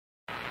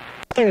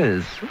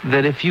is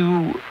that if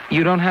you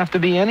don't have to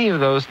be any of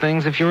those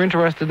things if you're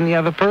interested in the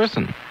other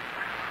person.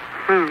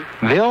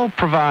 They'll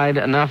provide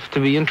enough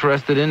to be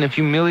interested in if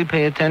you merely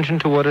pay attention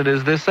to what it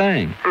is they're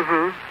saying.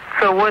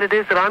 So what it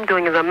is that I'm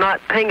doing is I'm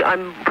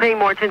paying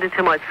more attention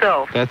to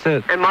myself. That's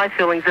it. And my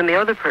feelings than the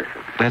other person.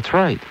 That's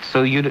right.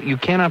 So you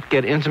cannot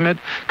get intimate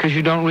because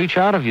you don't reach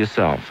out of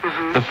yourself.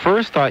 The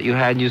first thought you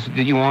had is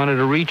that you wanted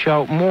to reach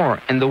out more.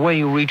 And the way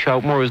you reach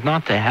out more is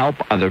not to help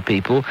other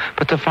people,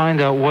 but to find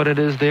out what it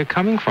is they're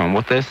coming from,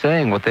 what they're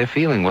saying, what they're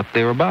feeling, what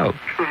they're about.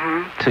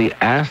 So you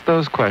ask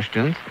those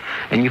questions,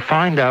 and you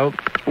find out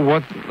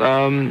what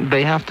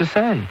they have to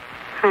say.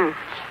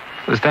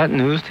 Is that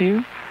news to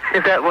you?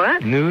 Is that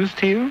what? News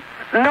to you?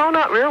 No,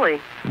 not really.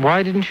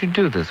 Why didn't you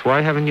do this?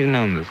 Why haven't you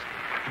known this?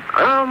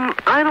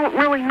 I don't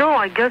really know.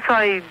 I guess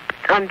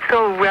I'm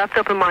so wrapped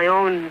up in my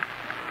own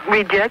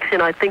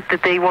rejection. I think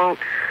that they won't.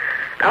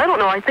 I don't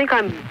know. I think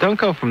I'm. Don't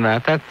go from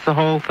that. That's the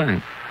whole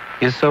thing.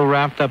 You're so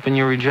wrapped up in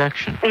your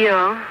rejection.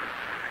 Yeah.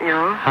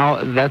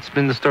 That's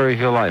been the story of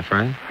your life,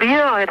 right?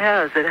 Yeah, it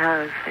has.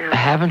 Yeah.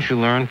 Haven't you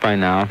learned by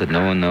now that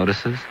no one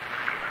notices?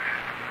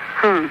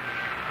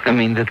 I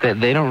mean, that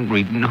they don't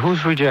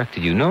who's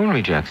rejected you? No one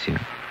rejects you.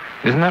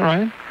 Isn't that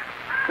right?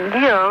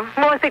 Yeah.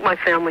 Well, I think my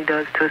family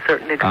does to a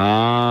certain degree.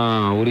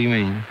 What do you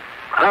mean?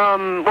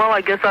 Well,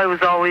 I guess I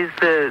was always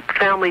the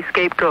family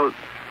scapegoat,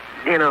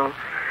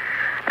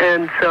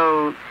 and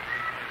so...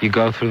 You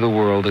go through the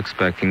world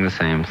expecting the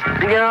same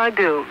thing. Yeah, I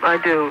do.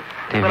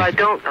 But I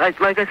don't,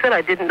 like I said,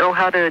 I didn't know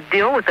how to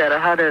deal with that or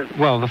how to...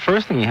 Well, the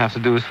first thing you have to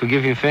do is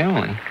forgive your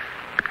family.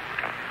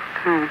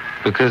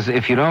 Because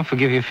if you don't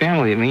forgive your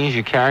family, it means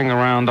you're carrying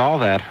around all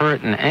that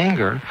hurt and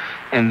anger,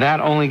 and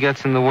that only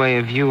gets in the way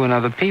of you and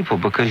other people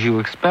because you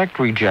expect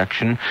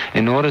rejection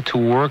in order to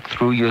work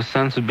through your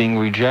sense of being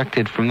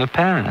rejected from the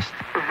past.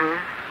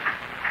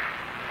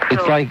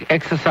 It's like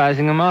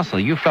exercising a muscle.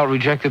 You felt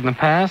rejected in the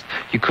past.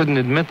 You couldn't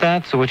admit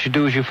that, so what you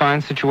do is you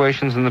find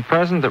situations in the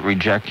present that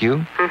reject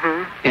you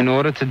in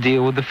order to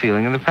deal with the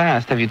feeling in the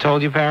past. Have you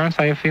told your parents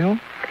how you feel?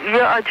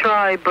 Yeah, I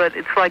try, but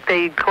it's like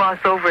they gloss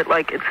over it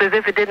like it's as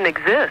if it didn't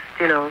exist,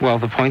 Well,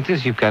 the point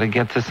is you've got to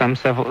get to some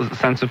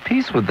sense of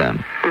peace with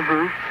them.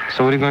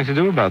 So what are you going to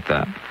do about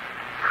that?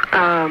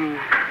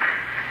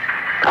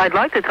 I'd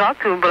like to talk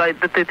to them, but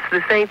it's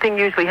the same thing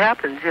usually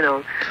happens,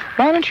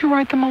 Why don't you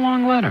write them a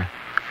long letter?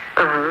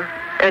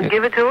 And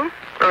give it to them?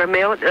 Or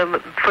mail it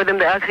for them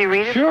to actually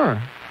read it?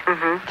 Sure.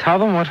 Tell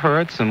them what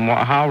hurts and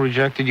how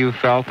rejected you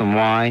felt and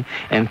why,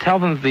 and tell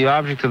them that the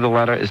object of the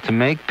letter is to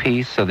make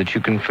peace so that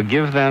you can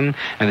forgive them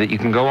and that you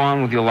can go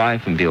on with your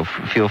life and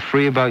feel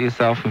free about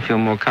yourself and feel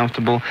more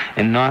comfortable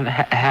and not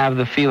have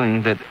the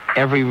feeling that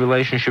every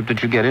relationship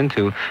that you get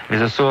into is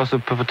a source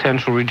of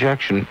potential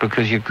rejection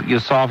because you're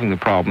solving the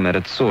problem at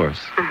its source.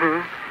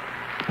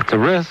 It's a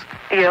risk.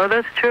 Yeah,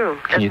 that's true.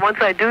 And once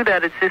I do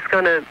that, it's just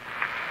going to...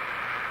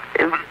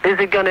 Is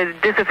it going to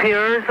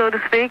disappear, so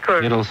to speak?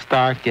 Or? It'll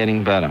start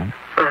getting better.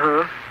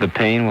 The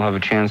pain will have a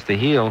chance to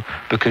heal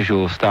because you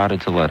will have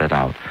started to let it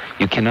out.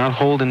 You cannot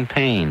hold in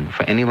pain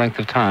for any length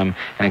of time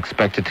and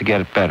expect it to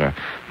get better.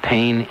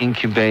 Pain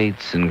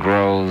incubates and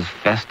grows,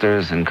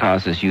 festers, and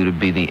causes you to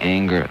be the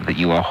anger that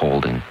you are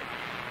holding.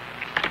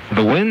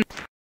 The wind...